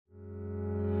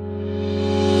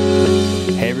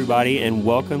Hey everybody, and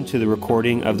welcome to the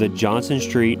recording of the Johnson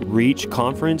Street Reach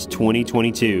Conference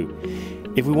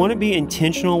 2022. If we want to be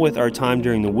intentional with our time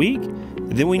during the week,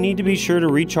 then we need to be sure to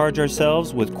recharge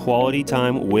ourselves with quality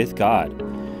time with God.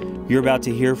 You're about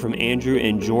to hear from Andrew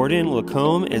and Jordan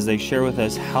LaCombe as they share with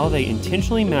us how they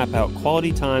intentionally map out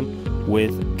quality time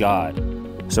with God.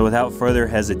 So without further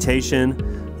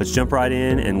hesitation, let's jump right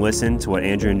in and listen to what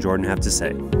Andrew and Jordan have to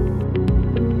say.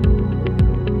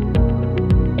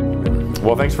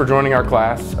 Well, thanks for joining our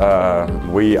class.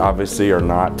 We obviously are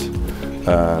not,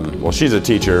 well, she's a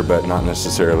teacher, but not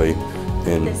necessarily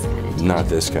in, not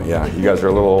this kind, yeah. You guys are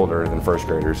a little older than first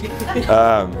graders,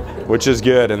 which is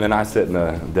good. And then I sit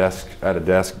at a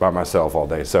desk by myself all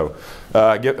day. So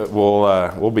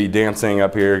we'll be dancing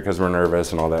up here because we're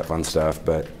nervous and all that fun stuff,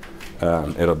 but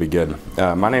it'll be good.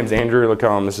 My name's Andrew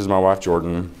LaCombe. This is my wife,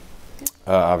 Jordan.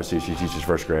 Obviously, she teaches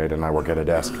first grade, and I work at a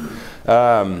desk.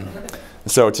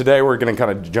 So today we're going to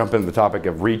kind of jump into the topic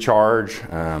of recharge.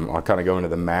 I'll kind of go into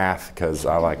the math because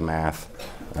I like math.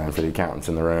 For the accountants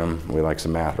in the room, we like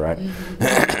some math, right?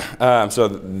 So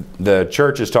the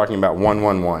church is talking about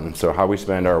 111, so how we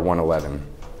spend our 111.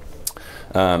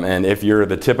 And if you're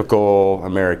the typical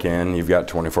American, you've got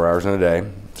 24 hours in a day,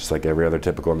 just like every other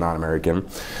typical non-American.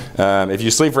 If you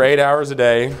sleep for 8 hours a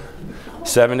day,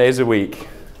 7 days a week,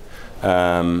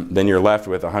 then you're left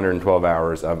with 112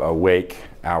 hours of awake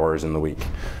hours in the week.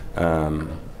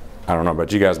 I don't know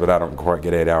about you guys, but I don't quite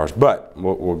get 8 hours, but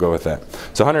we'll go with that.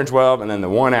 So 112, and then the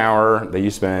 1 hour that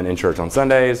you spend in church on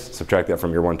Sundays, subtract that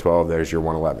from your 112, there's your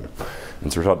 111.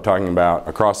 And so we're talking about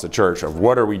across the church of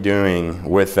what are we doing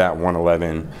with that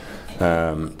 111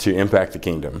 to impact the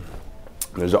kingdom.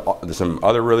 There's some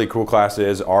other really cool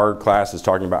classes. Our class is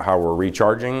talking about how we're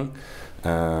recharging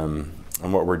and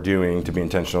what we're doing to be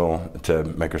intentional to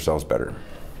make ourselves better.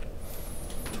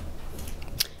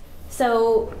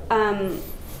 So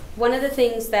one of the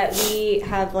things that we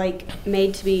have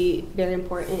made to be very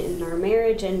important in our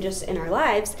marriage and just in our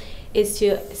lives is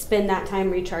to spend that time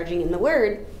recharging in the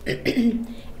Word.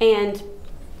 And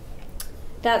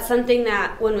that's something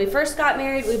that when we first got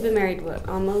married, we've been married, what,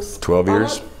 almost 12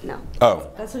 years? No. Oh.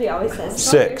 That's what he always says.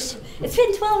 6. It's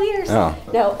been 12 years. Oh.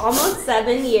 No, almost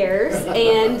 7 years.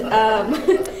 And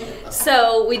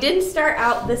so we didn't start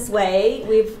out this way.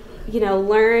 We've,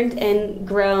 learned and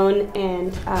grown,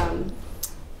 and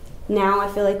now I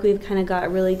feel like we've kind of got a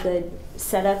really good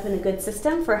setup and a good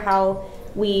system for how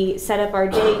we set up our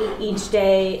day each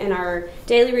day and our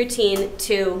daily routine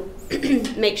to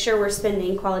make sure we're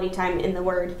spending quality time in the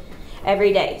Word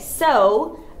every day.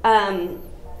 So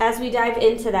as we dive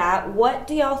into that, what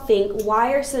do y'all think?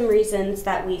 Why are some reasons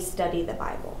that we study the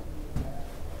Bible?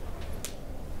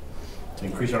 To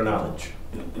increase our knowledge.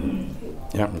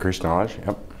 Yeah, increase knowledge,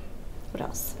 yep. What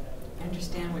else?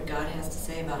 Understand what God has to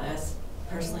say about us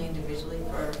personally, individually,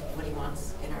 or what He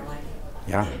wants in our life.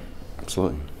 Yeah,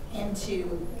 absolutely. And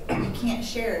you can't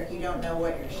share if you don't know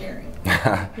what you're sharing.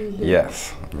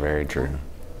 Yes, very true.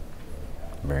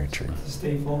 Very true.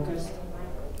 Stay focused.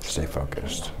 Stay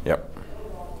focused. Yep.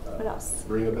 What else?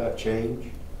 Bring about change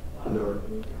in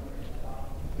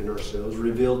ourselves.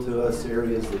 Reveal to us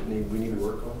areas that we need to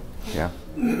work on. Yeah.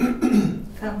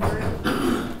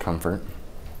 Comfort.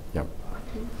 Yep.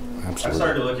 Absolutely. I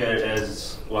started to look at it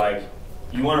as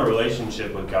you want a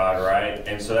relationship with God, right?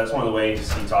 And so that's one of the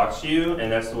ways He talks to you, and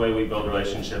that's the way we build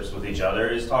relationships with each other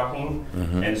is talking.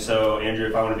 Mm-hmm. And so, Andrew,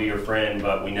 if I want to be your friend,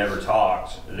 but we never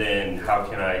talked, then how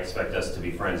can I expect us to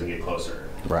be friends and get closer?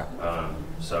 Right.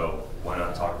 So why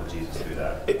not talk with Jesus through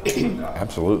that?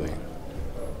 Absolutely.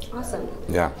 Awesome.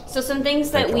 Yeah. So some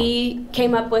things that we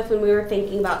came up with when we were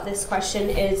thinking about this question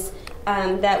is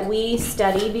that we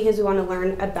study because we want to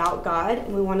learn about God,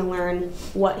 and we want to learn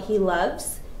what He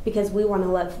loves because we want to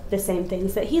love the same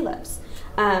things that He loves.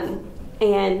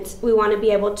 And we want to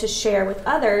be able to share with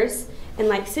others. And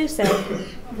like Sue said,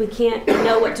 we can't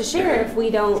know what to share if we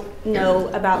don't know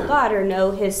about God or know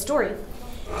His story.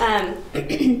 And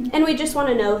we just want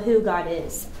to know who God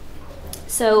is.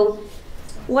 So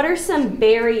what are some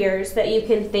barriers that you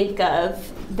can think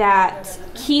of that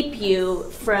keep you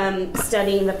from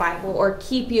studying the Bible or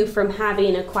keep you from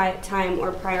having a quiet time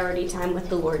or priority time with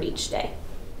the Lord each day?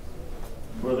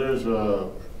 Well, there's a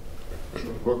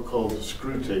book called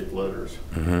Screw Tape Letters.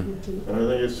 Mm-hmm. And I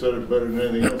think it said it better than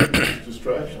anything else. It's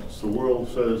distractions. The world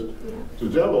says, the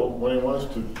devil, when he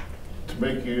wants to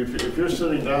make you, if you're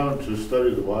sitting down to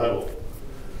study the Bible,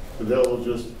 the devil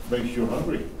just makes you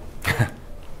hungry.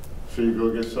 So you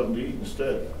go get something to eat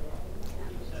instead.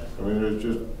 I mean, there's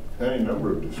just any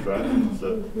number of distractions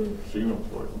that seem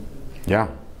important. Yeah.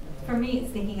 For me,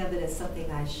 it's thinking of it as something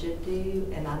I should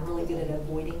do, and I'm really good at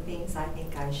avoiding things I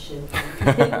think I should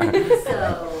do.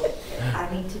 So I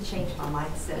need to change my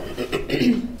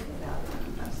mindset.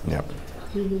 Yep.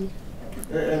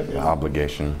 And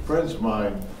Obligation. friends of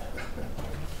mine,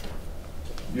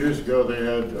 years ago, they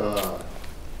had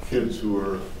kids who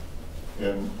were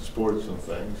in sports and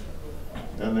things,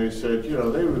 and they said, you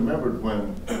know, they remembered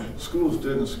when schools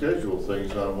didn't schedule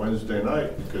things on Wednesday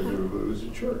night because everybody was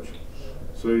at church.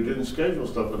 So they didn't schedule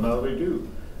stuff, but now they do.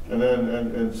 And then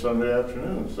and Sunday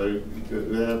afternoons, they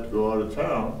have to go out of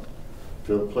town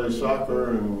to play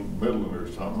soccer in Midland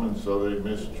or something, and so they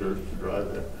miss church to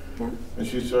drive there. Yeah. And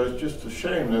she said, it's just a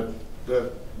shame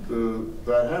that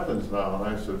happens now.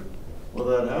 And I said, well,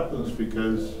 that happens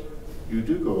because you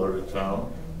do go out of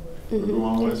town to go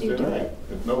on Yes, you Wednesday do night. it.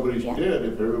 If nobody Yeah. did,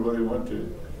 if everybody went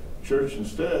to church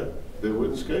instead, they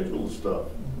wouldn't schedule the stuff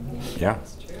Yeah.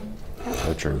 That's true.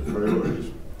 So true. for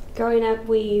everybody. Growing up,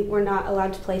 we were not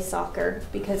allowed to play soccer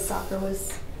because soccer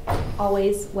was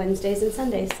always Wednesdays and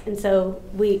Sundays. And so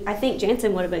I think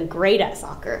Jansen would have been great at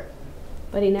soccer,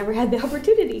 but he never had the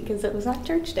opportunity because it was on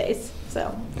church days.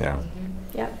 So, Yeah.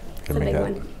 yeah, it's Could a make big that.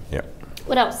 one. Yep.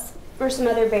 What else? What are some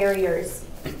other barriers?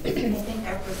 I think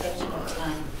our perception of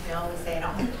time, we always say, I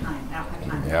don't have time, I don't have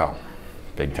time. I don't Yeah. have time."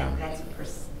 Big time.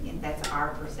 And that's our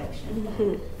perception.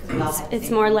 'Cause we all have the It's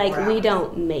same more 24 like we hours.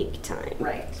 don't make time.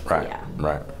 Right. Right. Yeah.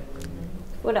 Right.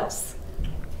 What else?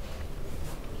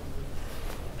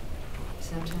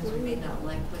 Sometimes we may not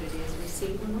like what it is we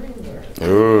see when we're in there.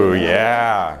 Ooh,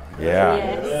 yeah. Yeah.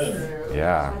 Yes.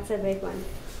 Yeah. That's a big one.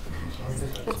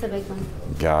 That's a big one.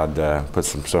 God put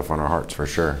some stuff on our hearts for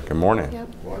sure. Good morning. Yep.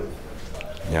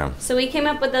 Yeah. So we came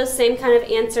up with those same kind of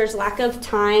answers: lack of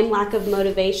time, lack of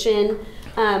motivation,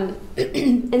 and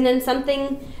then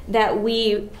something that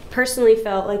we personally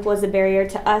felt like was a barrier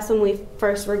to us when we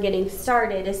first were getting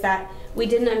started is that we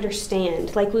didn't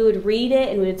understand. Like, we would read it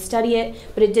and we would study it,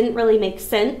 but it didn't really make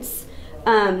sense.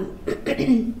 And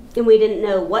we didn't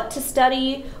know what to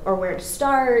study or where to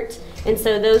start. And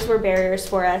so those were barriers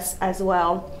for us as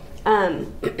well.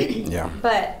 Yeah.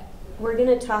 But we're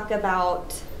going to talk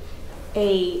about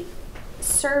a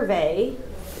survey.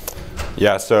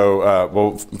 Yeah, so,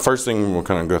 well, first thing we'll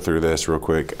kind of go through this real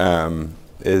quick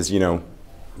is,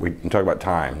 we talk about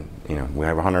time. We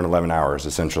have 111 hours,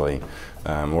 essentially.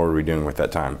 What are we doing with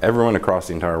that time? Everyone across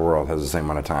the entire world has the same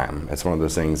amount of time. It's one of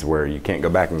those things where you can't go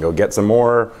back and go get some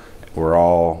more. We're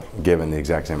all given the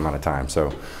exact same amount of time.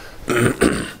 So,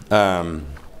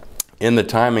 in the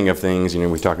timing of things,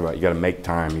 we talked about you got to make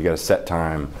time, you got to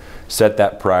set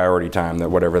that priority time, that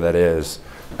whatever that is.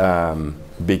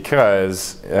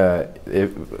 Because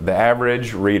the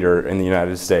average reader in the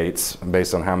United States,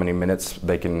 based on how many minutes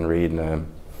they can read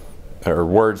or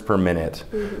words per minute,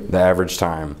 the average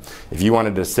time. If you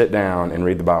wanted to sit down and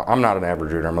read the Bible, I'm not an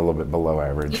average reader, I'm a little bit below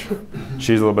average.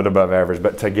 She's a little bit above average,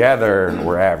 but together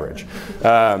we're average.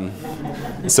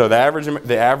 So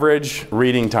the average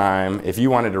reading time, if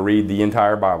you wanted to read the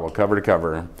entire Bible cover to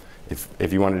cover,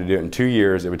 if you wanted to do it in 2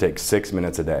 years, it would take 6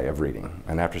 minutes a day of reading.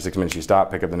 And after 6 minutes, you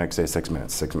stop, pick up the next day, 6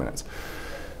 minutes, 6 minutes.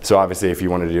 So obviously, if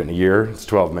you wanted to do it in a year, it's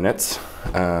 12 minutes.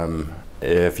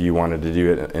 If you wanted to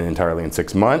do it entirely in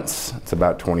 6 months, it's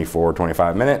about 24,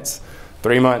 25 minutes.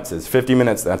 3 months is 50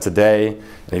 minutes, that's a day.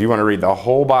 And if you want to read the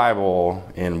whole Bible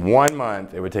in 1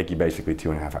 month, it would take you basically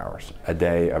 2.5 hours a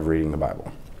day of reading the Bible.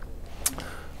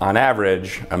 On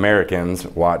average, Americans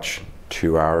watch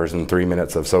 2 hours and 3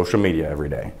 minutes of social media every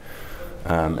day.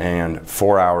 And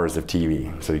 4 hours of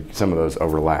TV. So some of those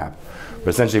overlap. But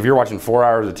essentially, if you're watching 4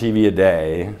 hours of TV a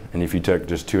day, and if you took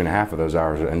just 2.5 of those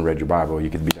hours and read your Bible,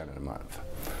 you could be done in a month.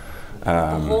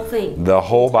 The whole thing. The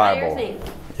whole Entire Bible. thing.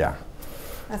 Yeah.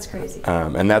 That's crazy.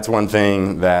 And that's one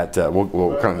thing that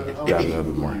we'll kind of How dive much into a little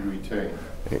bit do more. we retain?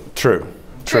 True.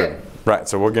 Right,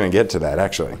 so we're going to get to that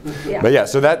actually. Yeah. But yeah,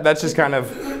 so that's just kind of,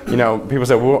 people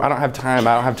say, well, I don't have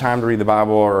time to read the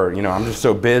Bible, or, I'm just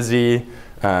so busy.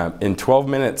 In 12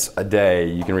 minutes a day,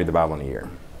 you can read the Bible in a year.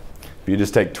 If you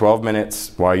just take 12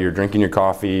 minutes while you're drinking your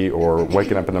coffee or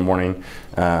waking up in the morning,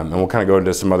 and we'll kind of go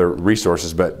into some other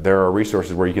resources, but there are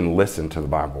resources where you can listen to the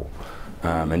Bible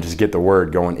and just get the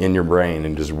Word going in your brain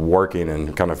and just working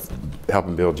and kind of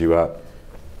helping build you up.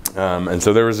 And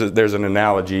so there's an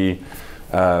analogy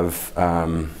of,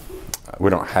 we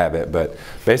don't have it, but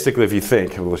basically if you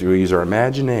think, we'll use our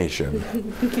imagination.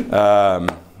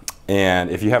 And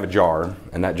if you have a jar,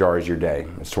 and that jar is your day,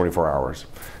 it's 24 hours,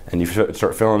 and you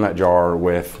start filling that jar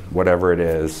with whatever it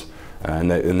is, and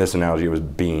in this analogy it was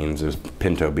beans, it was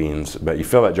pinto beans, but you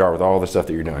fill that jar with all the stuff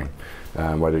that you're doing,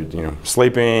 whether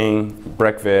sleeping,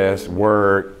 breakfast,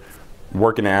 work,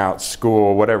 working out,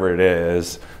 school, whatever it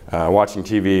is, watching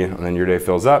TV, and then your day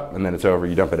fills up, and then it's over,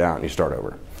 you dump it out, and you start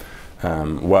over.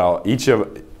 Well,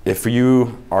 if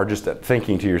you are just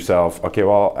thinking to yourself, okay,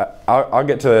 well, I'll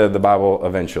get to the Bible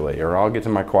eventually, or I'll get to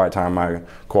my quiet time, my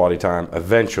quality time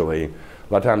eventually, a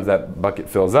lot of times that bucket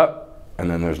fills up, and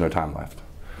then there's no time left.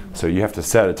 So you have to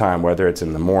set a time, whether it's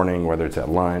in the morning, whether it's at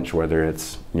lunch, whether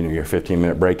it's your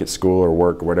 15-minute break at school or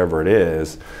work or whatever it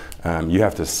is. You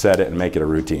have to set it and make it a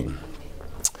routine.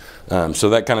 So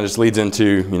that kind of just leads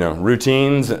into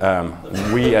routines.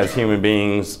 We as human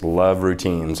beings love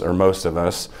routines, or most of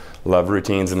us love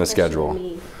routines and a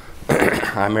schedule.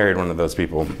 I married one of those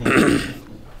people.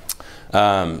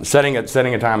 Setting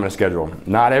a time and a schedule.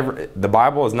 The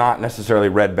Bible is not necessarily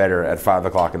read better at 5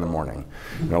 o'clock in the morning.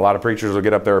 A lot of preachers will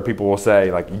get up there, or people will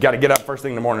say, like, you got to get up first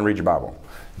thing in the morning and read your Bible.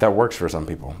 That works for some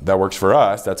people. That works for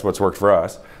us. That's what's worked for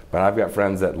us. But I've got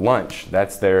friends at lunch,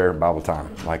 that's their Bible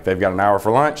time. Like, they've got an hour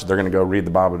for lunch, they're going to go read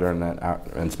the Bible during that hour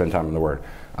and spend time in the Word.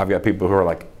 I've got people who are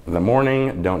like, in the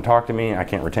morning, don't talk to me, I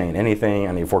can't retain anything,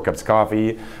 I need 4 cups of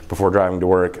coffee before driving to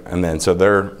work, and then so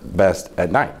they're best at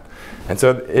night. And so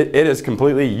it is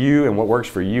completely you and what works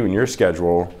for you and your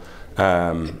schedule,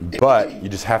 but you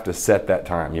just have to set that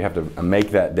time. You have to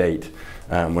make that date.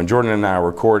 When Jordan and I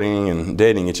were courting and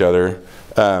dating each other,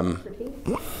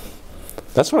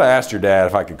 that's what I asked your dad,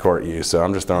 if I could court you, so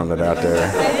I'm just throwing that out there.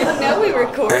 I didn't know we were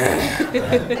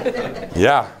courting.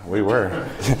 Yeah, we were.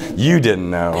 You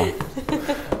didn't know.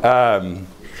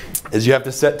 Is you have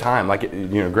to set time. Like,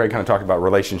 Greg kind of talked about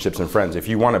relationships and friends. If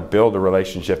you want to build a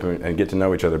relationship and get to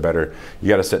know each other better, you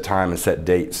got to set time and set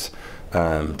dates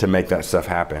to make that stuff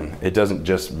happen. It doesn't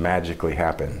just magically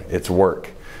happen. It's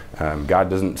work. God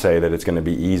doesn't say that it's going to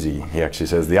be easy. He actually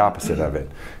says the opposite of it.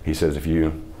 He says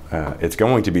it's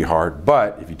going to be hard,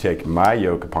 but if you take my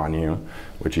yoke upon you,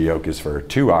 which a yoke is for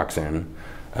 2 oxen,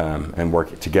 and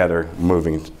work together,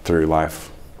 moving through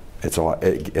life,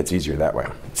 it's easier that way.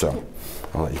 So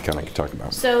I'll let you kind of talk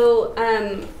about it. So,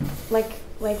 like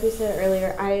we said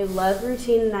earlier, I love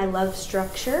routine and I love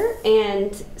structure,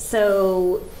 and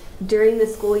so during the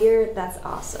school year, that's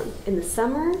awesome. In the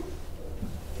summer,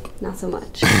 not so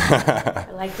much.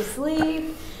 I like to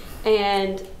sleep,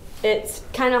 and it's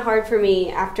kind of hard for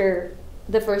me after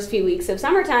the first few weeks of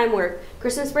summertime or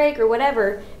Christmas break or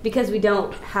whatever, because we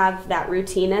don't have that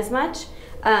routine as much.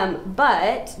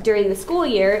 But during the school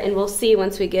year, and we'll see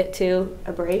once we get to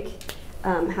a break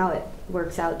how it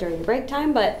works out during the break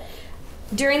time, but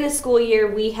during the school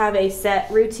year we have a set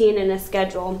routine and a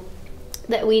schedule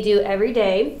that we do every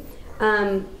day,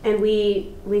 and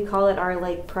we call it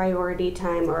our priority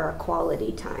time or our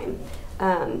quality time.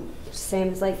 Same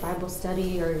as Bible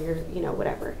study or your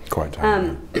whatever. Quiet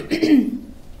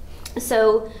time.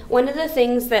 So one of the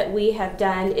things that we have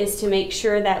done is to make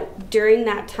sure that during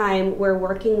that time we're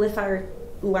working with our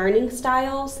learning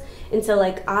styles. And so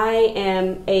I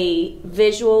am a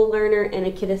visual learner and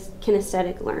a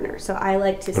kinesthetic learner. So I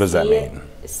like to see it. What does that mean?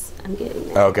 I'm getting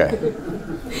there. Okay.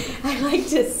 I like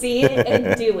to see it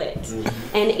and do it.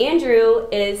 And Andrew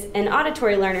is an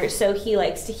auditory learner, so he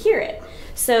likes to hear it.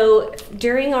 So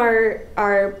during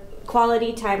our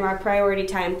quality time, our priority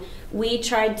time, we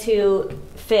tried to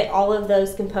fit all of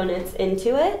those components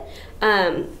into it.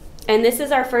 And this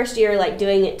is our first year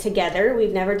doing it together.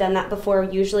 We've never done that before.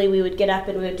 Usually we would get up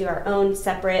and we would do our own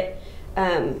separate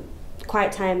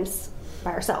quiet times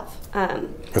by ourselves.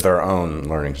 With our own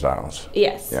learning styles.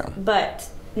 Yes. Yeah. But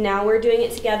now we're doing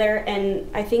it together, and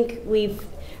I think we've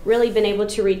really been able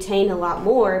to retain a lot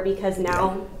more because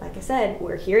now, like I said,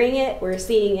 we're hearing it, we're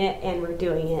seeing it, and we're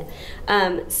doing it.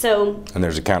 And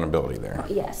there's accountability there.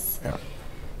 Yes. Yeah.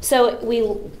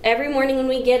 So every morning when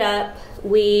we get up,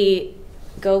 we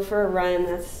go for a run.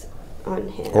 That's on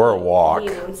him. Or a walk. He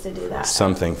wants to do that.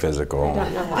 Something physical. I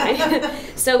don't know why.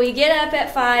 So we get up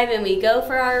at 5 and we go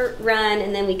for our run,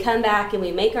 and then we come back and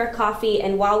we make our coffee,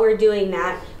 and while we're doing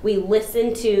that, we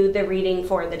listen to the reading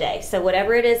for the day. So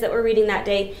whatever it is that we're reading that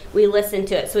day, we listen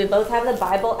to it. So we both have the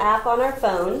Bible app on our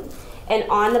phone, and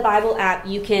on the Bible app,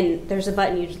 there's a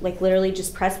button, you literally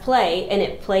just press play, and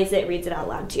it plays it, reads it out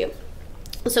loud to you.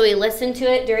 So we listen to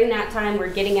it during that time.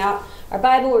 We're getting out our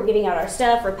Bible, we're getting out our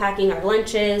stuff, we're packing our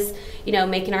lunches,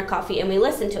 making our coffee, and we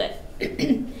listen to it.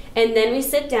 And then we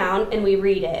sit down and we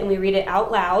read it, and we read it out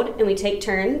loud, and we take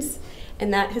turns,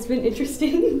 and that has been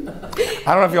interesting. I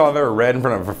don't know if y'all have ever read in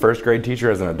front of a first grade teacher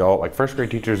as an adult. First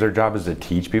grade teachers, their job is to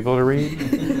teach people to read.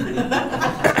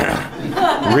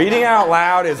 Reading out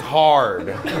loud is hard,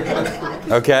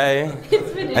 okay?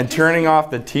 And turning off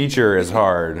the teacher is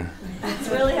hard. It's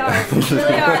really hard. It's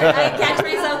really hard. I catch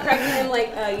myself correcting him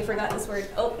you forgot this word.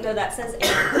 Oh, no, that says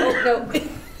air. Oh, no.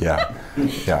 Yeah.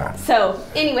 Yeah. So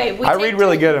anyway, I read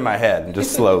really good in my head,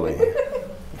 just slowly.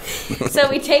 So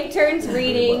we take turns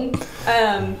reading.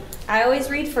 I always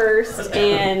read first,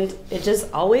 and it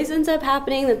just always ends up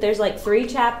happening that there's like 3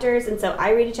 chapters, and so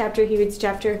I read a chapter, he reads a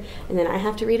chapter, and then I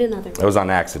have to read another one. It was on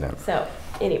accident. So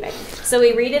anyway, so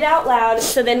we read it out loud,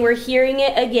 so then we're hearing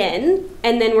it again,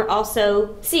 and then we're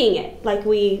also seeing it. Like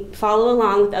we follow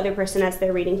along with the other person as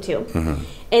they're reading too. Mm-hmm.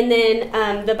 And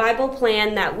then the Bible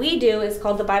plan that we do is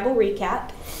called the Bible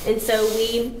Recap, and so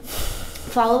we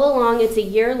follow along. It's a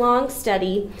year-long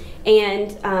study,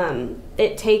 and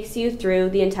it takes you through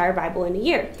the entire Bible in a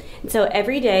year. And so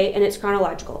every day, and it's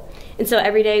chronological. And so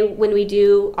every day when we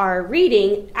do our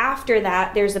reading, after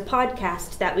that, there's a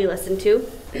podcast that we listen to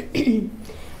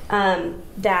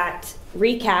that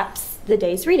recaps the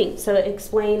day's reading. So it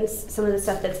explains some of the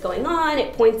stuff that's going on.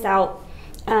 It points out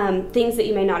things that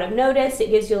you may not have noticed. It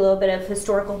gives you a little bit of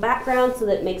historical background so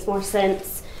that it makes more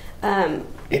sense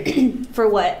for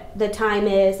what the time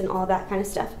is and all that kind of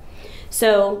stuff.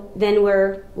 So then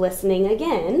we're listening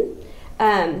again.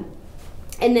 And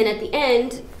then at the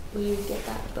end, will you get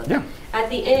that book? Yeah. At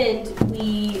the end,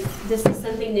 this is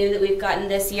something new that we've gotten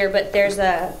this year, but there's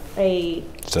a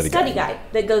study guide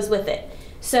that goes with it.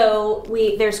 So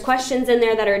there's questions in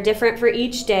there that are different for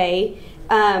each day.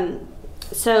 Let's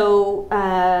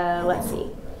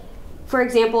see. For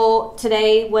example,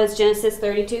 today was Genesis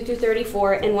 32 through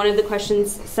 34, and one of the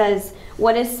questions says,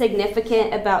 what is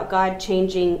significant about God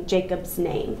changing Jacob's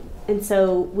name? And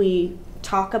so we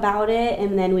talk about it,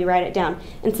 and then we write it down.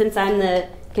 And since I'm the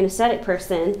kinesthetic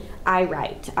person, I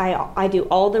write. I do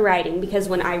all the writing, because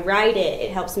when I write it,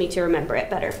 it helps me to remember it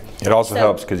better. It also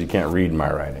helps because you can't read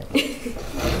my writing.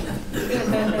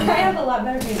 I have a lot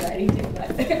better handwriting too,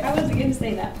 but I wasn't going to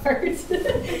say that part.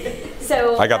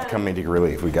 So I got the comedic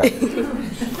relief. We got it.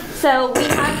 So we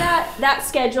have that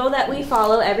schedule that we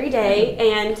follow every day,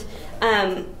 and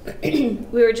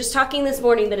we were just talking this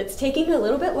morning that it's taking a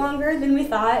little bit longer than we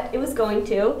thought it was going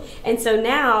to, and so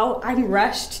now I'm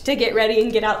rushed to get ready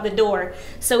and get out the door.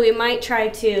 So we might try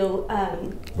to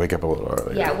wake up a little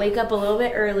earlier. Yeah, wake up a little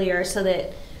bit earlier so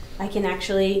that I can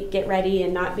actually get ready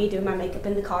and not be doing my makeup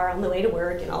in the car on the way to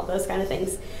work and all those kind of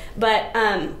things. But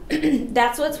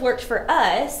that's what's worked for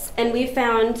us, and we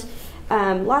found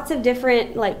lots of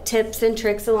different like tips and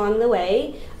tricks along the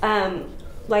way.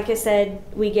 Like I said,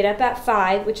 we get up at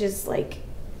 5, which is like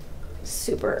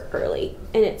super early,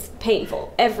 and it's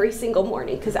painful every single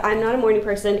morning because I'm not a morning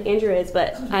person. Andrew is,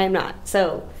 but I am not.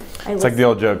 So it's like the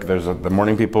old joke. There's the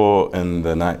morning people and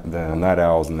the night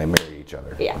owls, and they marry each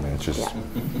other. Yeah. I mean, it's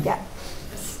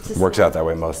just works out that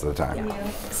way most of the time.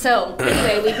 Yeah. So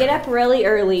anyway, we get up really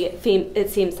early. It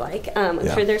seems like I'm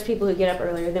sure there's people who get up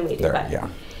earlier than we do. But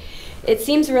it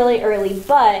seems really early.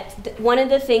 But one of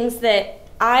the things that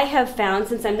I have found,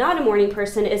 since I'm not a morning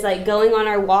person, is like going on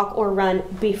our walk or run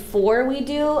before we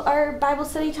do our Bible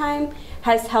study time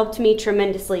has helped me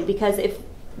tremendously, because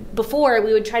before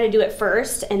we would try to do it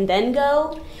first and then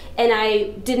go, and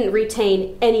I didn't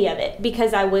retain any of it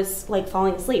because I was like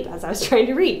falling asleep as I was trying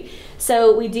to read.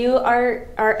 So we do our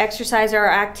exercise or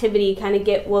our activity, kind of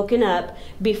get woken up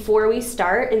before we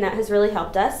start, and that has really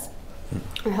helped us,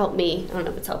 or helped me. I don't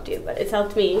know if it's helped you, but it's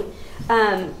helped me.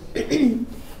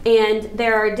 And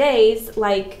there are days,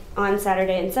 like on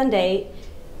Saturday and Sunday,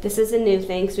 this is a new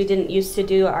thing, because we didn't used to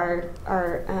do our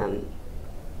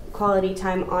quality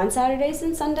time on Saturdays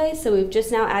and Sundays, so we've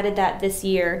just now added that this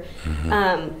year.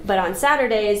 Mm-hmm. But on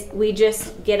Saturdays, we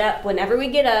just get up whenever we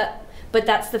get up, but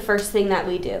that's the first thing that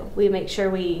we do. We make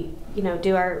sure we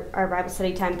do our Bible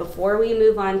study time before we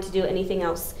move on to do anything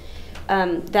else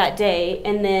that day.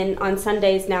 And then on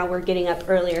Sundays now we're getting up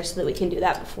earlier so that we can do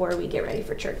that before we get ready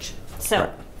for church.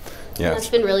 So that's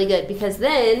been really good, because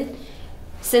then,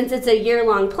 since it's a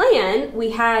year-long plan,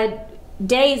 we had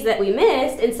days that we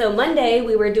missed, and so Monday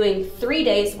we were doing 3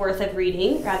 days worth of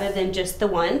reading rather than just the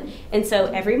one. And so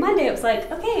every Monday it was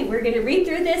like, okay, we're going to read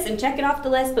through this and check it off the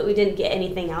list, but we didn't get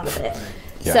anything out of it.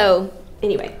 So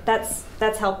anyway, that's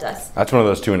helped us. That's one of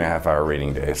those 2.5-hour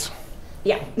reading days.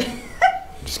 Yeah.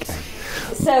 Just kidding.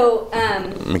 So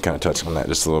let me kind of touch on that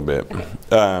just a little bit.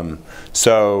 Okay.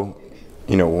 So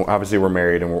obviously we're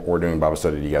married and we're doing Bible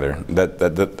study together.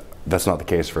 That's not the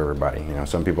case for everybody.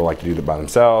 Some people like to do it by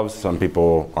themselves. Some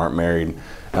people aren't married,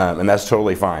 and that's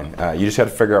totally fine. You just have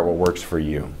to figure out what works for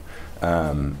you.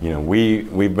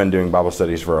 We've been doing Bible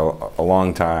studies for a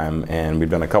long time, and we've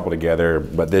done a couple together.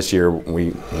 But this year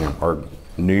we are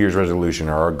New Year's resolution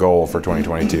or our goal for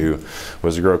 2022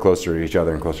 was to grow closer to each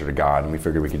other and closer to God, and we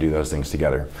figured we could do those things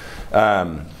together.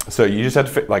 So you just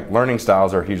have to like learning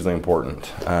styles are hugely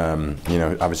important. You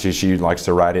know, obviously she likes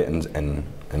to write it and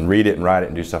read it and write it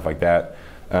and do stuff like that.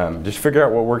 Just figure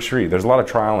out what works for you. There's a lot of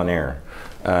trial and error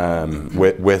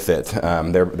with it.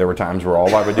 There were times where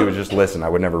all I would do was just listen. I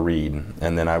would never read,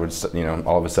 and then I would, you know,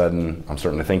 all of a sudden I'm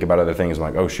starting to think about other things. I'm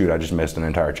like, oh shoot, I just missed an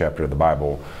entire chapter of the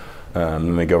Bible. Let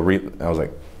me go read. I was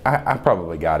like, I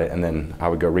probably got it, and then I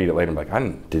would go read it later and be like, I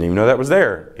didn't even know that was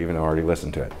there, even though I already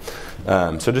listened to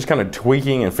it. So just kind of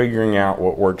tweaking and figuring out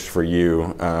what works for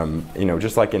you. You know,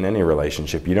 just like in any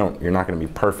relationship, you're not going to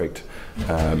be perfect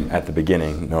at the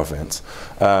beginning. No offense,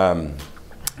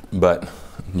 but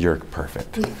you're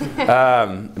perfect.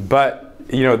 But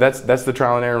you know, that's the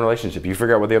trial and error in relationship. You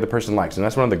figure out what the other person likes, and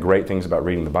that's one of the great things about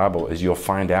reading the Bible is you'll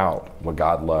find out what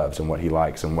God loves and what He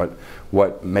likes and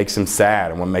what makes Him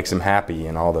sad and what makes Him happy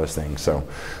and all those things. So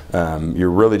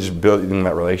you're really just building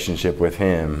that relationship with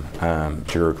Him to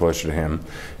grow closer to Him.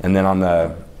 And then on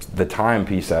the time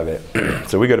piece of it,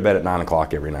 so we go to bed at 9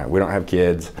 o'clock every night. We don't have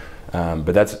kids, but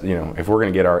that's, you know, if we're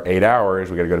going to get our 8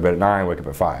 hours, we got to go to bed at 9, wake up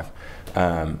at 5.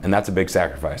 And that's a big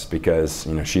sacrifice because,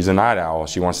 you know, she's a night owl.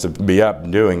 She wants to be up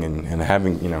and doing and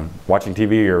having, you know, watching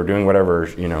TV or doing whatever,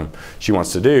 you know, she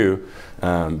wants to do.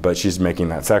 But she's making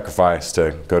that sacrifice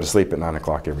to go to sleep at 9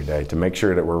 o'clock every day to make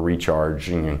sure that we're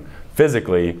recharging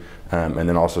physically and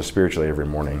then also spiritually every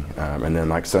morning. And then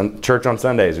like church on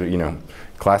Sundays, you know,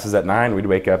 classes at 9, we'd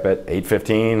wake up at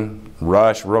 8:15,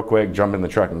 rush real quick, jump in the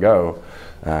truck and go.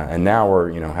 And now we're,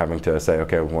 you know, having to say,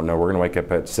 okay, well, no, we're going to wake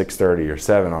up at 6:30 or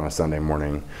 7 on a Sunday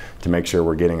morning to make sure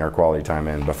we're getting our quality time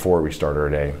in before we start our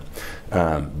day.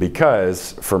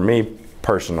 Because for me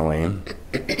personally,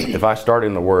 if I start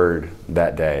in the Word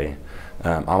that day,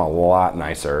 I'm a lot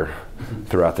nicer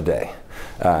throughout the day.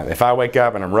 If I wake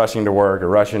up and I'm rushing to work or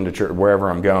rushing to church, wherever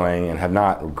I'm going, and have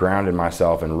not grounded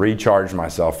myself and recharged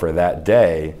myself for that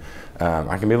day,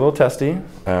 I can be a little testy.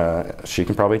 She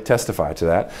can probably testify to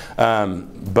that.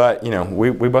 But, you know, we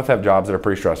both have jobs that are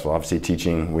pretty stressful. Obviously,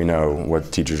 teaching, we know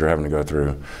what teachers are having to go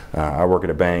through. I work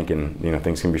at a bank, and, you know,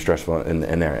 things can be stressful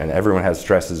in there, and everyone has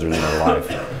stresses in their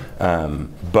life.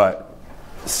 But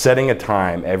setting a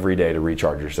time every day to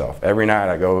recharge yourself. Every night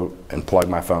I go and plug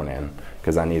my phone in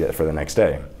because I need it for the next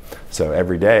day. So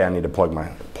every day I need to plug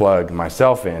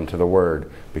myself into the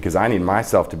Word because I need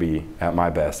myself to be at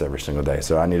my best every single day.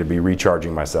 So I need to be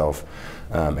recharging myself,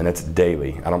 and it's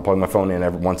daily. I don't plug my phone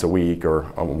in once a week or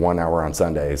 1 hour on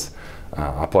Sundays.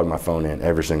 I plug my phone in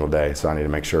every single day. So I need to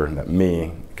make sure that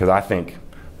because I think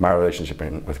my relationship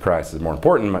with Christ is more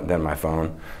important than my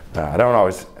phone. I don't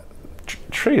always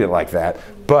treat it like that,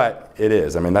 but it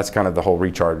is. I mean, that's kind of the whole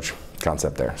recharge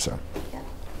concept there. So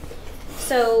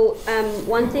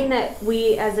one thing that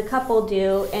we as a couple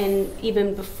do, and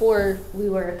even before we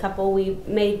were a couple, we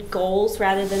made goals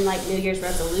rather than like New Year's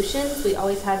resolutions. We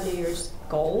always have New Year's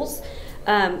goals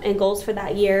and goals for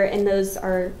that year, and those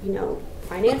are, you know,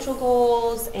 financial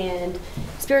goals and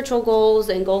spiritual goals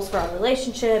and goals for our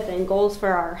relationship and goals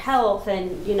for our health,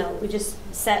 and, you know, we just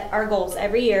set our goals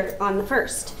every year on the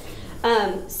 1st.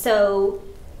 So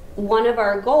one of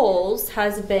our goals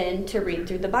has been to read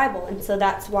through the Bible, and so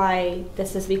that's why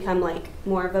this has become like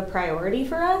more of a priority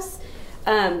for us,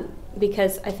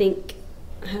 because I think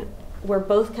we're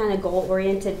both kind of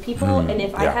goal-oriented people, and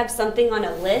if I have something on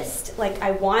a list, like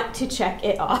I want to check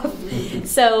it off.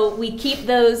 So we keep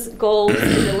those goals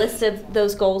in the list of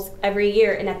those goals every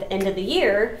year, and at the end of the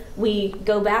year we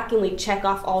go back and we check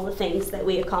off all the things that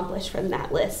we accomplished from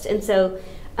that list. And so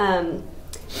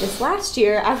this last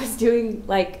year I was doing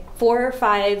like 4 or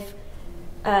 5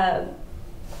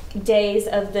 days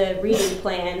of the reading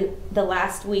plan the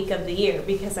last week of the year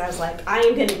because I was like, I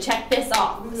am going to check this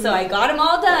off. So I got them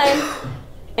all done,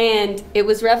 and it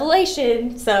was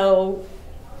Revelation, so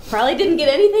probably didn't get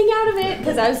anything out of it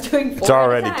because I was doing 4 It's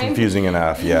already confusing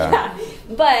enough, yeah.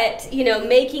 But, you know,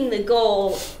 making the goal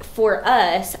for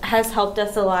us has helped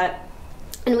us a lot,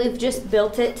 and we've just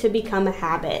built it to become a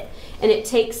habit. And it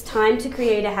takes time to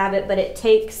create a habit, but it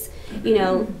takes, you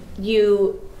know,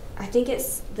 I think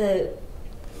it's the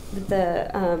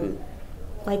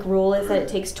like rule is that it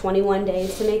takes 21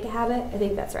 days to make a habit. I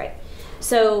think that's right.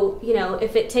 So, you know,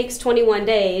 if it takes 21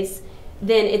 days,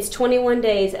 then it's 21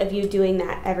 days of you doing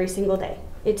that every single day.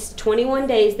 It's 21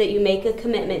 days that you make a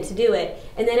commitment to do it.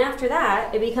 And then after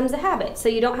that, it becomes a habit. So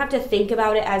you don't have to think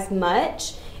about it as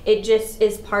much. It just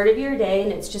is part of your day,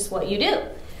 and it's just what you do.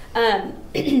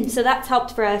 So that's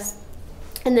helped for us.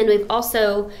 And then we've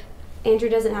also Andrew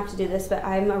doesn't have to do this, but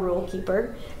I'm a rule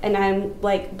keeper, and I'm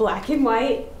like black and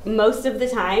white most of the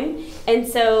time. And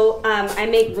so I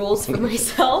make rules for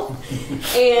myself.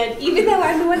 And even though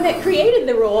I'm the one that created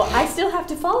the rule, I still have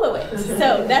to follow it.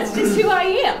 So that's just who I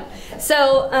am.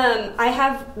 So I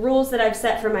have rules that I've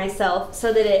set for myself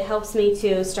so that it helps me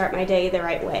to start my day the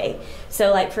right way.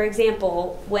 So like, for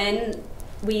example, when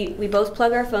we both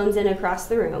plug our phones in across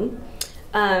the room,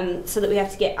 so that we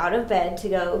have to get out of bed to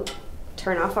go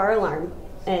turn off our alarm,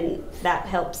 and that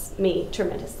helps me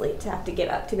tremendously to have to get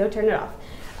up to go turn it off.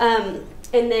 And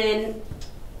then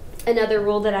another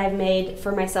rule that I've made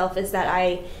for myself is that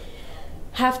I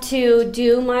have to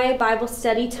do my Bible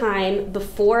study time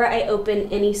before I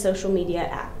open any social media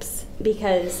apps,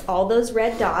 because all those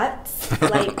red dots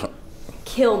like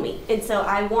kill me. And so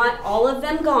I want all of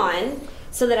them gone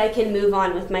so that I can move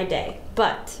on with my day.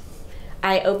 But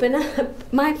I open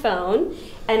up my phone,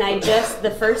 and I just,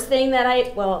 the first thing that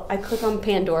I click on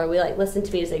Pandora. We like listen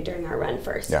to music during our run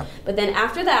first. Yeah. But then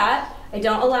after that, I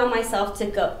don't allow myself to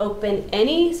go open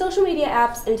any social media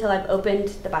apps until I've opened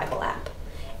the Bible app.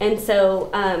 And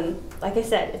so, like I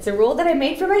said, it's a rule that I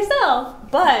made for myself,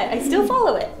 but I still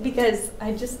follow it because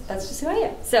that's just who I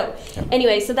am. So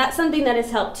anyway, so that's something that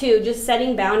has helped too, just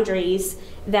setting boundaries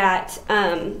that,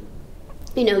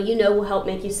 will help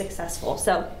make you successful.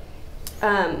 So,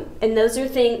 and these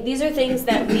are things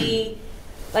that we,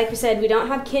 like we said, we don't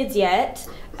have kids yet,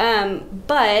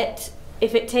 but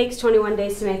if it takes 21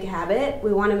 days to make a habit,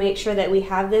 we want to make sure that we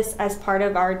have this as part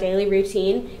of our daily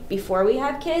routine before we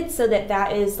have kids, so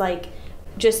that is like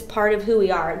just part of who we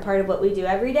are and part of what we do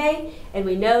every day. And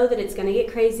we know that it's going to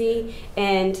get crazy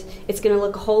and it's going to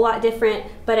look a whole lot different,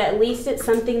 but at least it's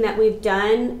something that we've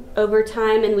done over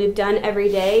time and we've done every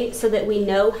day, so that we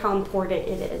know how important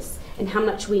it is and how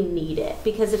much we need it.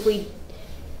 Because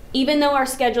even though our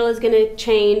schedule is going to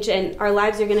change and our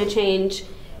lives are going to change,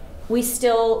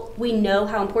 we know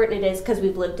how important it is because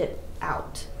we've lived it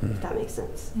out, if that makes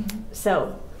sense. Mm-hmm.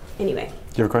 So, anyway.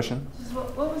 Do you have a question?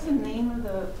 What was the name of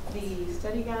the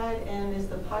study guide, and is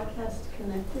the podcast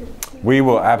connected? We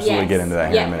will absolutely get into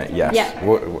that here in a minute. Yes. Yeah.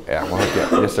 We'll hook you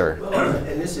up. Yes, sir. Well,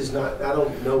 and this is not, I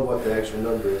don't know what the actual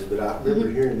number is, but I remember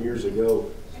hearing years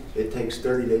ago, it takes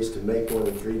 30 days to make one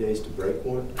and 3 days to break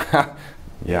one.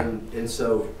 Yeah. And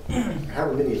so,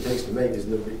 however many it takes to make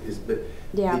but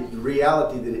the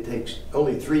reality that it takes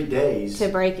only 3 days to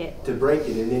break it,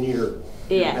 and then you're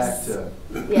back to.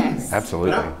 Yes.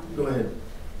 Absolutely. Go ahead.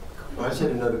 I just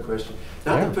had another question.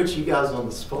 Not to put you guys on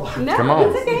the spot. No, come on.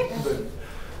 It's okay.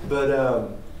 But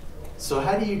so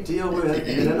how do you deal with it?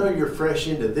 And I know you're fresh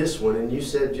into this one, and you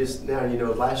said just now,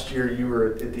 last year you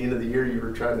were at the end of the year, you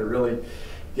were trying to really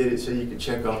get it so you could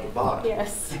check off the box.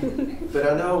 Yes. But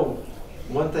I know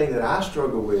one thing that I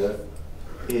struggle with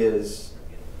is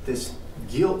this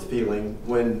guilt feeling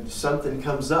when something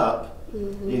comes up,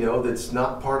 that's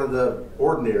not part of the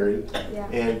ordinary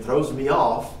and throws me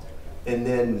off. And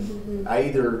then I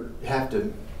either have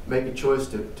to make a choice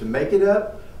to make it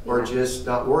up or just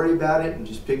not worry about it and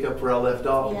just pick up where I left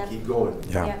off and keep going.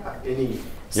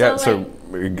 So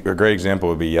a great example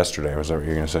would be yesterday. Was that what you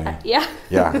were going to say?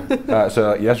 Yeah.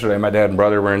 So yesterday, my dad and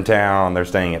brother were in town. They're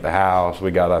staying at the house.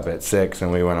 We got up at 6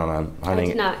 and we went on a hunting. I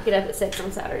did not get up at 6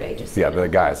 on Saturday. The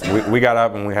guys. We got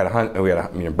up and we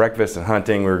had breakfast and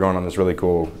hunting. We were going on this really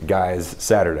cool guys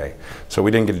Saturday. So we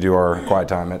didn't get to do our quiet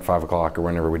time at 5 o'clock or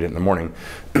whenever we did in the morning.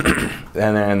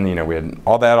 And then we had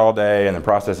all that all day, and then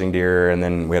processing deer, and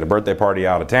then we had a birthday party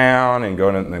out of town, and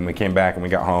then we came back and we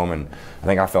got home, and I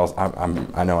think I fell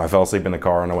asleep in the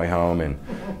car on the way home,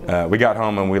 and we got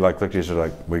home and we looked at each other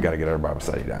like, we got to get our Bible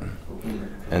study done.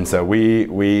 And so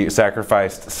we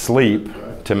sacrificed sleep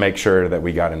to make sure that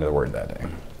we got into the Word that day.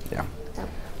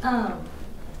 Yeah.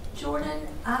 Jordan,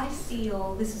 I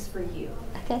feel this is for you.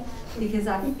 Okay. Because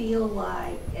I feel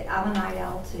like I'm a night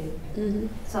owl too. Mm-hmm.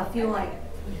 So I feel like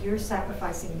you're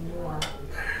sacrificing more.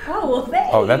 Oh, well, thanks.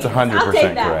 Oh, that's 100%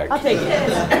 correct. I'll take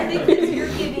it. Because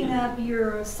you're giving up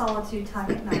your solitude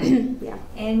time at night.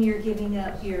 And you're giving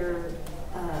up you're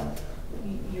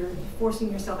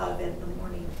forcing yourself out of bed in the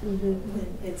morning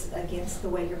when it's against the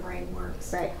way your brain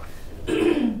works. Right.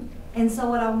 And so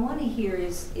what I want to hear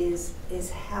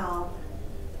is how,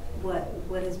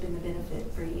 what has been the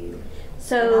benefit for you?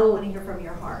 So and I want to hear from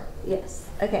your heart. Yes.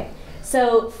 Okay.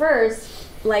 So first,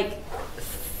 like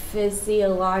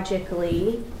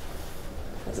physiologically,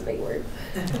 that's a big word.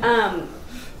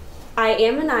 I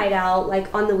am a night owl.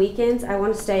 Like on the weekends, I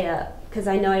want to stay up because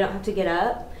I know I don't have to get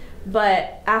up.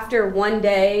 But after 1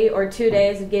 day or 2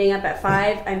 days of getting up at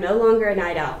 5, I'm no longer a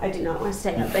night owl. I do not want to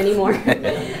stay up anymore.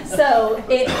 So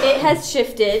it has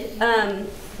shifted.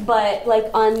 But like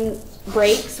on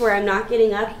breaks where I'm not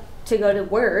getting up to go to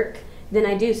work, then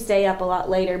I do stay up a lot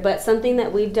later. But something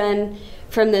that we've done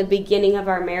from the beginning of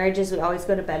our marriage is we always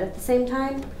go to bed at the same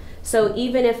time. So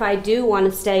even if I do want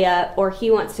to stay up or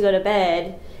he wants to go to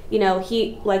bed, you know,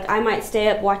 I might stay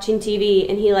up watching TV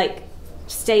and he like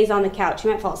stays on the couch. He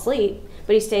might fall asleep,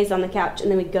 but he stays on the couch, and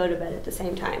then we go to bed at the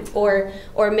same time. Or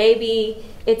maybe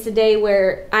it's a day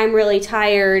where I'm really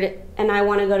tired and I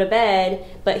want to go to bed,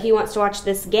 but he wants to watch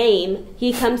this game.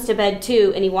 He comes to bed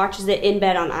too, and he watches it in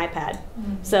bed on iPad.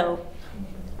 Mm-hmm. So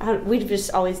we've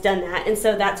just always done that. And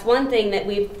so that's one thing that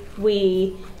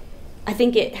I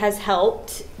think it has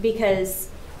helped because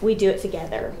we do it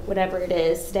together, whatever it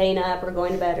is, staying up or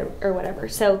going to bed or whatever.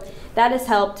 So that has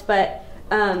helped, but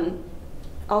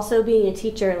also being a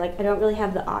teacher, like I don't really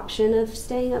have the option of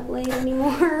staying up late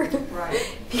anymore.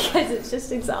 Right. Because it's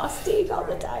just exhausting all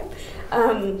the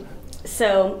time.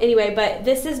 So anyway, but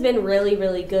this has been really,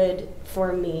 really good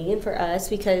for me and for us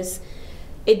because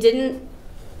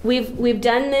we've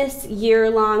done this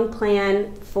year-long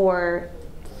plan for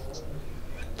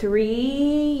 3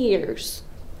 years,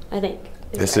 I think.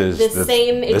 This is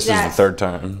the third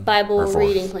time. Bible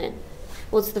reading plan.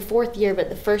 Well, it's the 4th year, but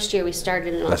the first year we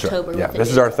started in October. Right. Yeah, this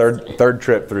is our third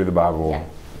trip through the Bible. Yeah.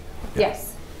 Yeah. Yes.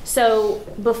 So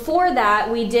before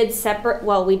that, we did separate.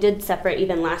 Well, we did separate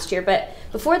even last year, but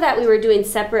before that, we were doing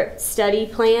separate study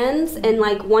plans. And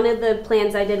like one of the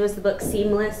plans I did was the book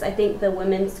Seamless. I think the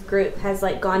women's group has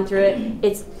like gone through it.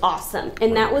 It's awesome,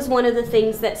 and that was one of the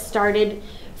things that started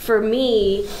for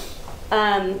me.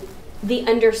 The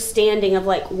understanding of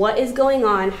like what is going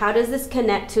on, how does this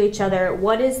connect to each other,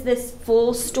 what is this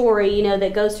full story, you know,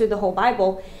 that goes through the whole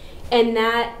Bible. And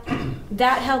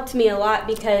that helped me a lot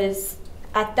because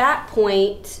at that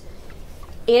point,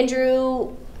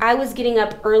 Andrew, I was getting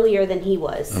up earlier than he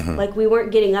was. Mm-hmm. Like we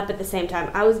weren't getting up at the same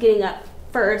time. I was getting up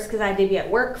first because I had to be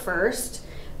at work first,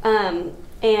 and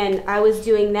I was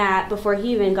doing that before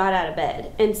he even got out of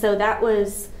bed. And so that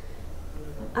was,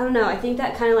 I don't know, I think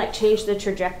that kind of like changed the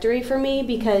trajectory for me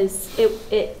because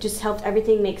it just helped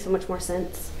everything make so much more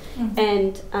sense. Mm-hmm.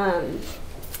 And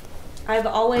I've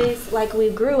always, like we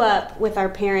grew up with our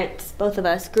parents, both of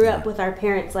us grew up with our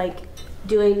parents like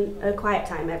doing a quiet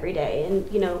time every day. And,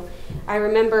 you know, I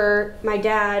remember my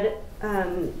dad,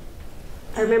 I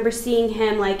remember seeing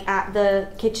him like at the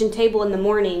kitchen table in the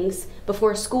mornings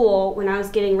before school when I was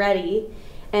getting ready.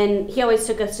 And he always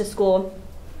took us to school.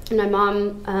 And my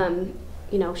mom,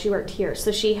 you know, she worked here, so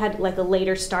she had like a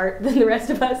later start than the rest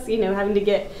of us, you know, having to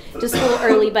get to school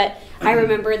early. But I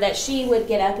remember that she would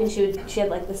get up and she had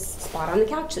like this spot on the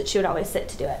couch that she would always sit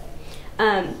to do it.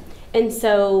 And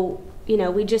so, you know,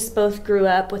 we just both grew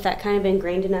up with that kind of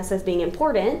ingrained in us as being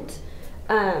important.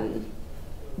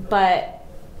 But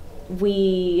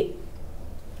we,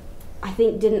 I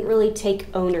think, didn't really take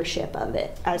ownership of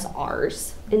it as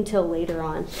ours until later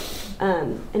on.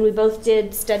 And we both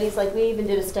did studies, like we even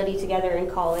did a study together in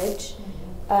college.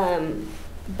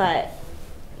 But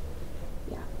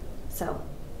yeah, so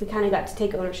we kind of got to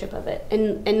take ownership of it.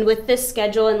 And with this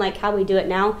schedule and like how we do it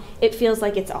now, it feels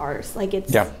like it's ours. Like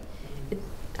it's, I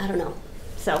don't know.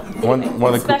 So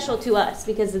anyway, it's special to us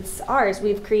because it's ours.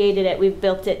 We've created it. We've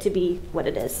built it to be what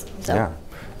it is. So. Yeah.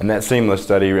 And that Seamless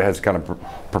study has kind of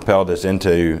propelled us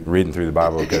into reading through the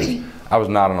Bible because I was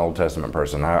not an Old Testament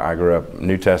person. I grew up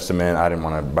New Testament. I didn't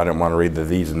want to read the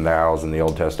these and thous in the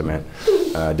Old Testament.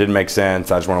 Didn't make sense.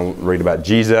 I just want to read about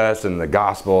Jesus and the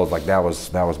Gospels. Like that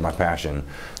was my passion.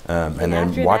 And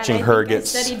then watching her get. I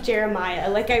studied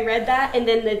Jeremiah. Like I read that, and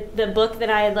then the book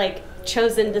that I had like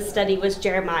chosen to study was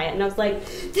Jeremiah, and I was like,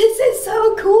 this is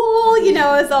so cool. You know,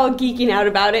 I was all geeking out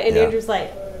about it, and Andrew's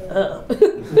like.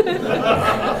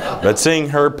 But seeing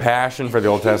her passion for the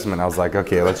Old Testament, I was like,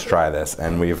 okay, let's try this.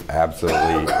 And we've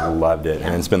absolutely loved it.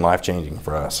 And it's been life-changing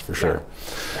for us, for sure.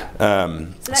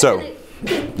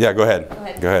 Yeah, go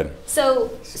ahead. So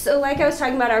like I was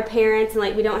talking about our parents, and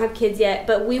like we don't have kids yet,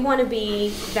 but we want to be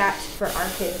that for our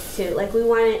kids too. Like we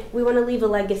want to leave a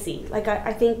legacy. Like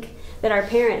I think that our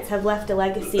parents have left a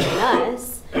legacy in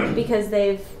us because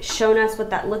they've shown us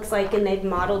what that looks like and they've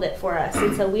modeled it for us.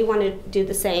 And so we want to do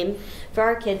the same for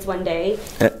our kids one day.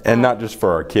 And not just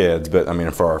for our kids, but I mean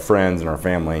for our friends and our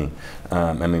family.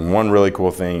 I mean, one really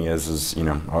cool thing is you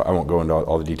know, I won't go into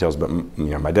all the details, but you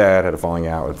know, my dad had a falling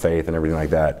out with Faith and everything like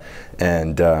that.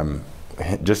 And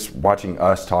just watching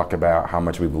us talk about how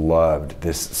much we've loved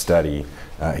this study,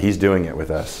 he's doing it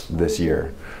with us this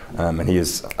year. And he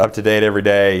is up to date every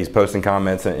day. He's posting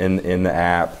comments in the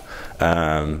app.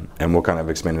 And we'll kind of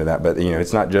expand into that. But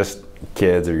it's not just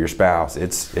kids or your spouse.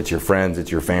 It's your friends.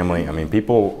 It's your family. I mean,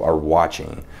 people are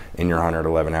watching in your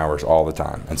 111 hours all the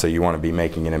time, and so you want to be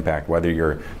making an impact, whether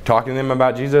you're talking to them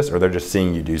about Jesus or they're just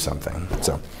seeing you do something.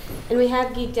 So. And we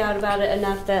have geeked out about it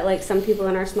enough that like some people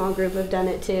in our small group have done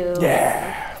it too.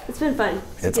 Yeah. It's been fun.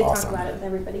 It's good awesome. Talk about it with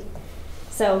everybody.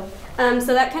 So, so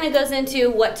that kind of goes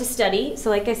into what to study. So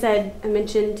like I said, I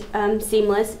mentioned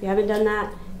Seamless. If you haven't done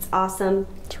that, it's awesome.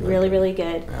 It's really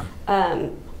good. Yeah.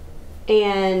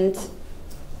 And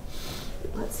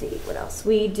let's see, what else?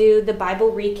 We do the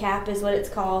Bible recap is what it's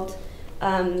called.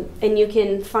 And you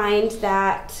can find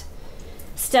that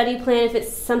study plan if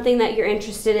it's something that you're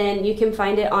interested in. You can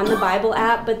find it on the Bible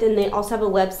app, but then they also have a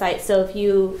website. So if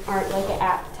you aren't like an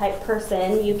app type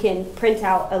person, you can print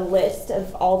out a list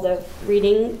of all the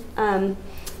reading.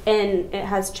 And it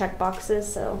has check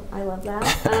boxes, so I love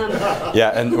that. Yeah,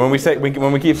 and when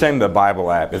we keep saying the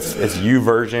Bible app, it's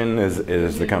YouVersion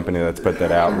is the company that's put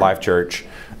that out. Life Church.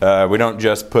 We don't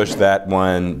just push that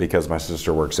one because my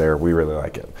sister works there. We really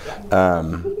like it,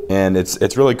 and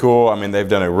it's really cool. I mean, they've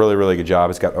done a really good job.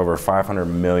 It's got over 500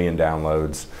 million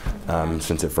downloads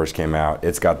since it first came out.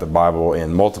 It's got the Bible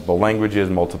in multiple languages,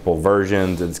 multiple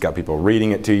versions. It's got people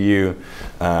reading it to you.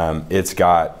 It's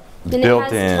got and it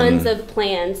has tons of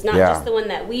plans, not just the one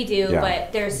that we do,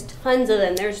 but there's tons of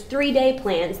them. There's 3-day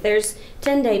plans, there's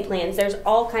 10-day plans, there's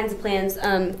all kinds of plans,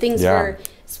 things for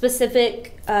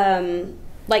specific,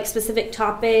 like specific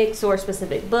topics or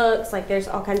specific books. Like there's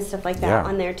all kinds of stuff like that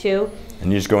on there too.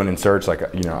 And you just go in and search, like,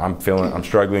 I'm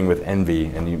struggling with envy,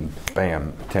 and you,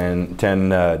 bam, 10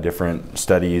 different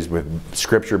studies with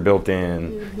scripture built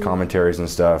in, commentaries and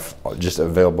stuff, just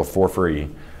available for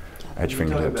free. At your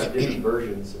fingertips. Talking about different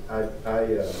versions,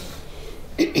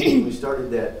 we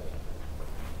started that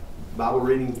Bible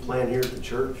reading plan here at the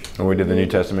church. And we did the New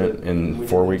Testament in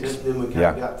 4 weeks. Then we kind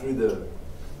of got through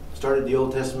started the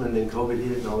Old Testament, and then COVID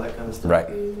hit and all that kind of stuff. Right.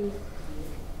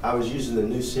 I was using the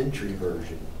New Century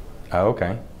version. Oh,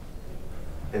 okay.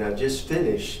 And I just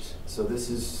finished, so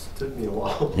took me a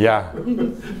while. Yeah.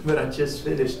 But I just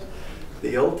finished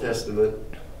the Old Testament,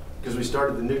 because we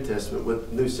started the New Testament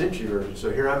with New Century Version. So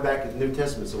here I'm back at the New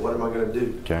Testament, so what am I going to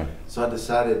do? Okay. So I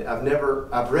decided,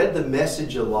 I've read the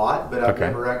Message a lot, but I've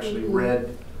never actually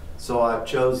read, so I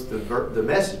chose the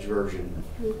Message version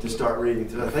to start reading.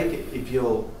 So I think if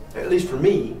you'll, at least for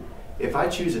me, if I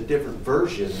choose a different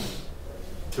version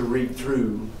to read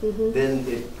through,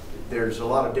 then there's a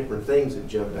lot of different things that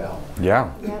jump out.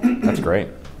 Yeah, that's great.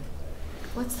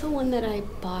 What's the one that I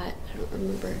bought? I don't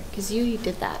remember, because you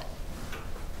did that.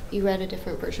 You read a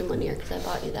different version one year because I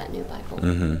bought you that new Bible.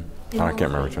 I can't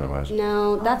remember which one it was.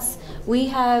 No, we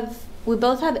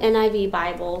both have NIV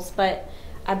Bibles, but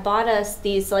I bought us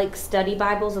these like study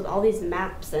Bibles with all these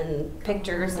maps and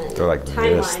pictures and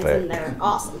timelines, and they're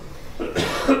awesome.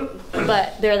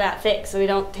 But they're that thick, so we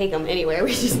don't take them anywhere.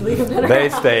 We just leave them at our house. They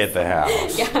stay at the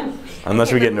house. Yeah.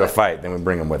 Unless we get into a fight, then we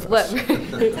bring them with us.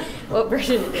 What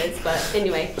version it is, but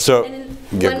anyway. So,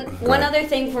 one other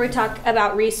thing before we talk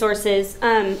about resources,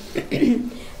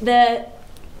 the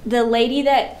lady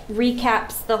that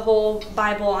recaps the whole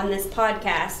Bible on this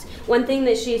podcast, one thing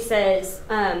that she says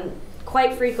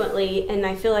quite frequently, and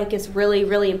I feel like is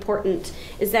really important,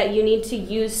 is that you need to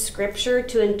use Scripture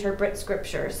to interpret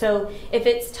Scripture. So if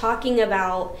it's talking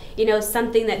about,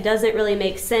 something that doesn't really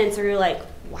make sense, or you're like,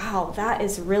 wow, that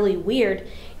is really weird,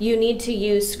 you need to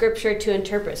use Scripture to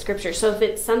interpret Scripture. So if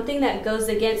it's something that goes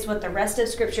against what the rest of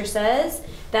Scripture says,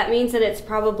 that means that it's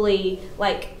probably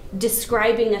like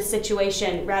describing a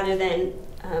situation rather than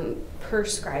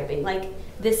prescribing. Like,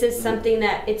 this is something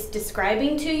that it's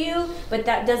describing to you, but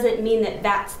that doesn't mean that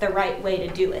that's the right way to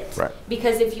do it. Right.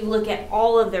 Because if you look at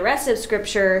all of the rest of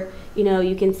Scripture,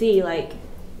 you can see, like,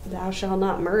 thou shalt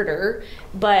not murder.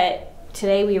 But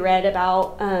today we read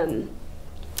about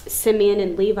Simeon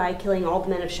and Levi killing all the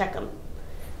men of Shechem.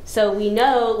 So we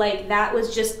know, like, that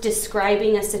was just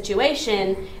describing a situation.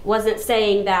 It wasn't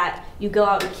saying that you go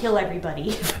out and kill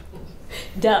everybody.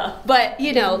 Duh. But,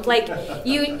 like,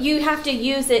 you have to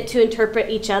use it to interpret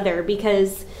each other,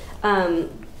 because,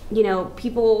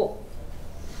 people,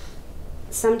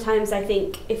 sometimes I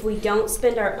think if we don't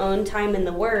spend our own time in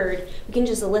the Word, we can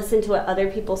just listen to what other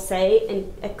people say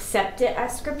and accept it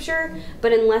as Scripture.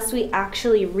 But unless we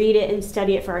actually read it and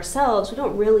study it for ourselves, we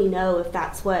don't really know if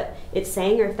that's what it's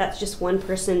saying or if that's just one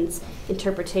person's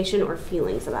interpretation or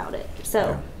feelings about it.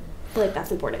 So I feel like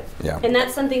that's important. Yeah. And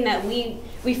that's something that we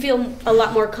feel a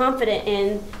lot more confident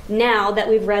in now that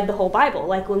we've read the whole Bible.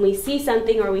 Like when we see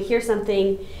something or we hear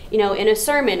something, in a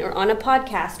sermon or on a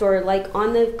podcast or like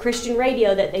on the Christian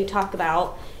radio that they talk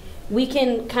about, we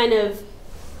can kind of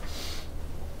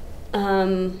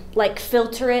like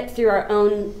filter it through our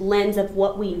own lens of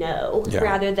what we know, Yeah.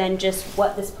 rather than just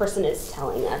what this person is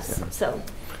telling us. Yeah. So.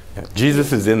 Yeah.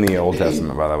 Jesus is in the Old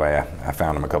Testament, by the way. I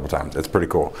found him a couple times. It's pretty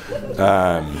cool.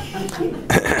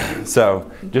 So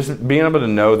just being able to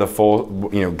know the full,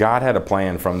 God had a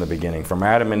plan from the beginning, from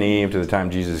Adam and Eve to the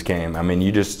time Jesus came. I mean,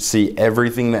 you just see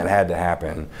everything that had to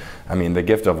happen. I mean, the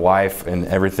gift of life and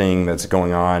everything that's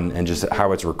going on, and just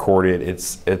how it's recorded,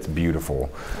 it's beautiful.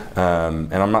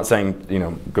 And I'm not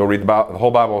saying, go read the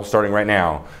whole Bible starting right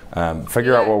now.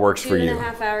 Figure out what works for you.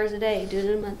 2.5 hours a day, do it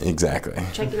in a month. Exactly.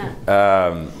 Check it out.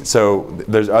 So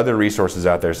there's other resources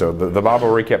out there. So the Bible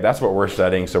recap, that's what we're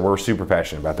studying. So we're super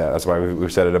passionate about that. That's why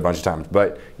we've said it a bunch of times.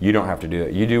 But you don't have to do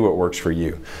that. You do what works for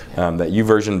you. That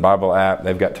YouVersion Bible app,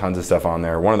 they've got tons of stuff on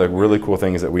there. One of the really cool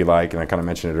things that we like, and I kind of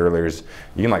mentioned it earlier, is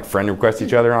you can friend request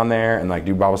each other on there and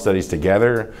do Bible studies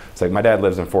together. It's my dad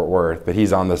lives in Fort Worth, but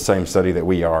he's on the same study that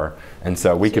we are. And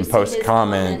so we can post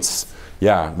comments.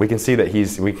 Yeah, we can see that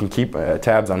we can keep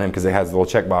tabs on him because it has a little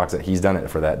checkbox that he's done it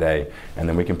for that day. And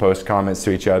then we can post comments to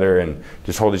each other and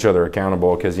just hold each other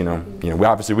accountable because, we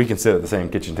can sit at the same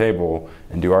kitchen table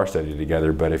and do our study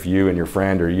together. But if you and your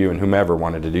friend or you and whomever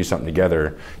wanted to do something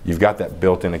together, you've got that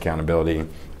built-in accountability.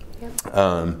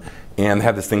 Yep. And they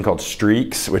have this thing called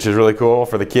Streaks, which is really cool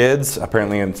for the kids.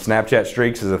 Apparently, in Snapchat,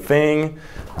 Streaks is a thing.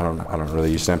 I don't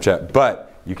really use Snapchat, but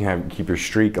you can keep your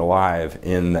streak alive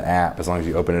in the app as long as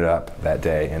you open it up that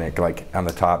day, and it on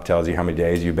the top tells you how many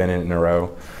days you've been in a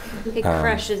row. It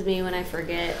crushes me when I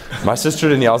forget. My sister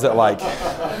Danielle's at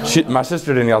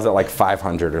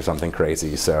 500 or something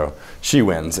crazy, so she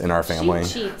wins in our family.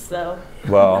 She cheats though.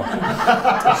 Well,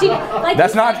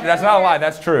 that's not a lie.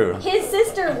 That's true. His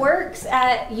sister works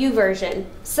at YouVersion,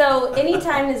 so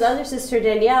anytime his other sister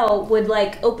Danielle would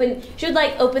open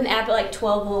the app at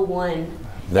 12:01.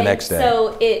 The next day.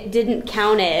 So it didn't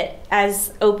count it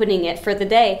as opening it for the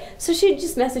day. So she'd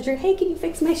just message her, "Hey, can you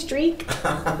fix my streak?"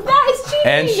 That is cheating.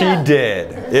 And she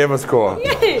did. It was cool.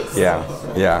 Yes.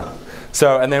 Yeah.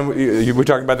 So, and then we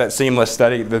talked about that seamless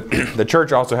study. The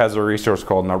church also has a resource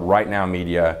called Right Now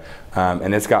Media,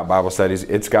 and it's got Bible studies.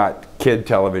 It's got kid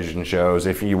television shows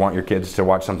if you want your kids to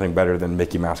watch something better than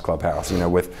Mickey Mouse Clubhouse,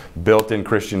 with built-in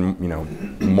Christian,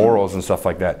 morals and stuff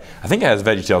like that. I think it has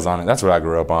VeggieTales on it. That's what I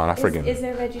grew up on. Is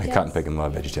there VeggieTales? I cotton pick and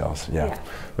love VeggieTales. Yeah.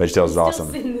 VeggieTales is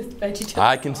awesome. Sing this VeggieTales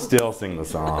I can still sing the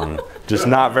song, just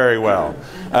not very well.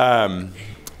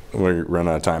 We run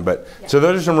out of time, but so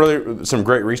those are some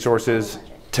great resources.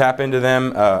 Tap into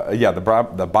them.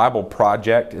 The Bible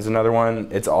Project is another one.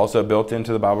 It's also built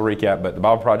into the Bible Recap, but the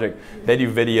Bible Project, they do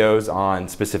videos on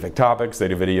specific topics. They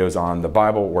do videos on the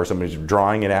Bible where somebody's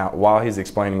drawing it out while he's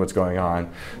explaining what's going on.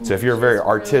 So if you're very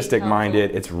artistic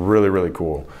minded, it's really, really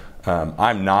cool.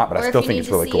 I'm not, but I still think it's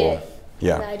really cool.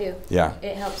 Yeah, I do. Yeah,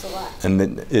 it helps a lot. And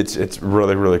then it's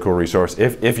really, really cool resource.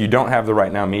 If you don't have the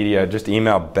Right Now Media, just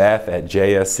email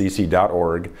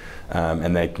Beth@jscc.org,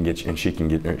 and they can get you, and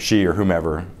she or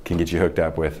whomever can get you hooked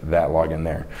up with that login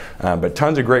there. But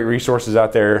tons of great resources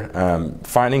out there.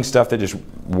 Finding stuff that just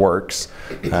works.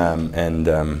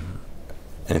 Anything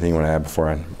you want to add before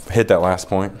I hit that last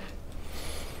point?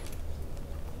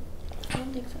 I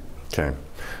don't think so. Okay.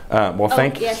 Well,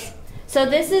 thank you. Yes. So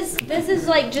this is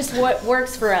just what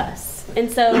works for us,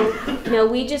 and so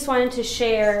we just wanted to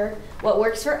share what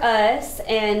works for us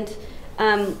and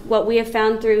what we have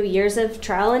found through years of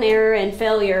trial and error and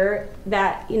failure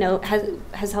that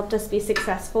has helped us be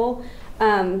successful,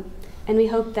 and we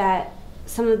hope that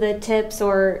some of the tips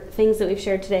or things that we've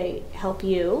shared today help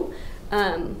you.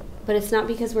 But it's not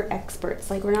because we're experts.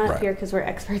 We're not up here because we're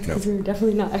experts, because we're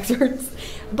definitely not experts.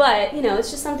 But,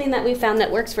 it's just something that we found that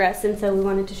works for us, and so we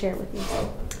wanted to share it with you.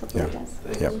 So hopefully it does.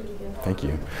 Yep. Thank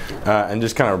you. And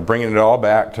just kind of bringing it all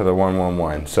back to the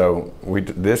 1-1-1. So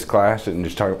this class and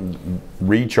just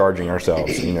recharging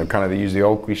ourselves. Kind of use the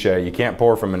old cliche, you can't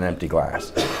pour from an empty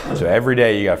glass. So every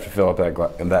day you have to fill up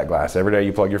that glass. Every day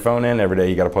you plug your phone in. Every day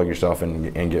you got to plug yourself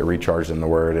in and get recharged in the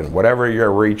Word. And whatever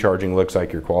your recharging looks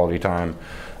like, your quality time,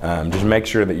 just make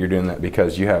sure that you're doing that,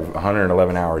 because you have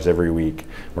 111 hours every week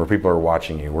where people are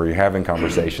watching you, where you're having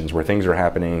conversations, where things are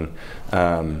happening,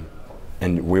 and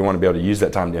we want to be able to use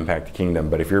that time to impact the kingdom.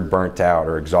 But if you're burnt out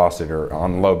or exhausted or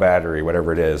on low battery,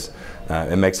 whatever it is,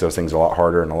 it makes those things a lot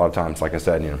harder. And a lot of times, like I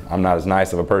said, I'm not as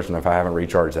nice of a person if I haven't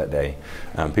recharged that day.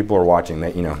 People are watching.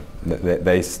 The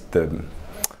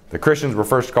Christians were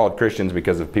first called Christians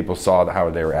because of people saw how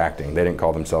they were acting. They didn't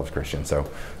call themselves Christians. So,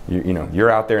 you're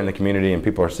out there in the community and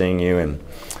people are seeing you, and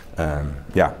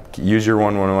use your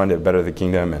 1-1-1 to better the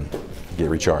kingdom and get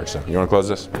recharged. So, you want to close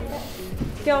this?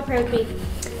 If y'all pray with me.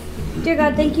 Dear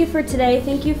God, thank you for today.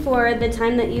 Thank you for the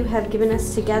time that you have given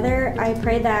us together. I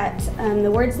pray that the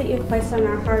words that you've placed on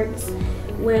our hearts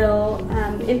will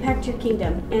impact your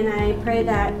kingdom. And I pray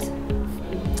that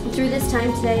through this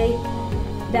time today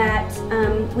that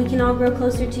we can all grow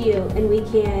closer to you, and we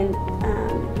can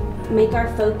make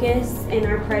our focus and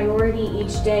our priority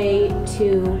each day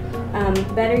to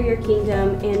better your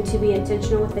kingdom and to be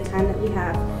intentional with the time that we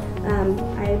have.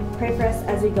 I pray for us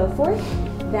as we go forth,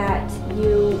 that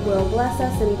you will bless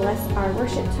us and bless our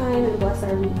worship time and bless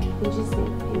our week. In Jesus'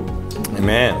 name, amen.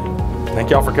 Amen. Thank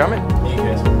y'all for coming. Thank you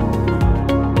guys.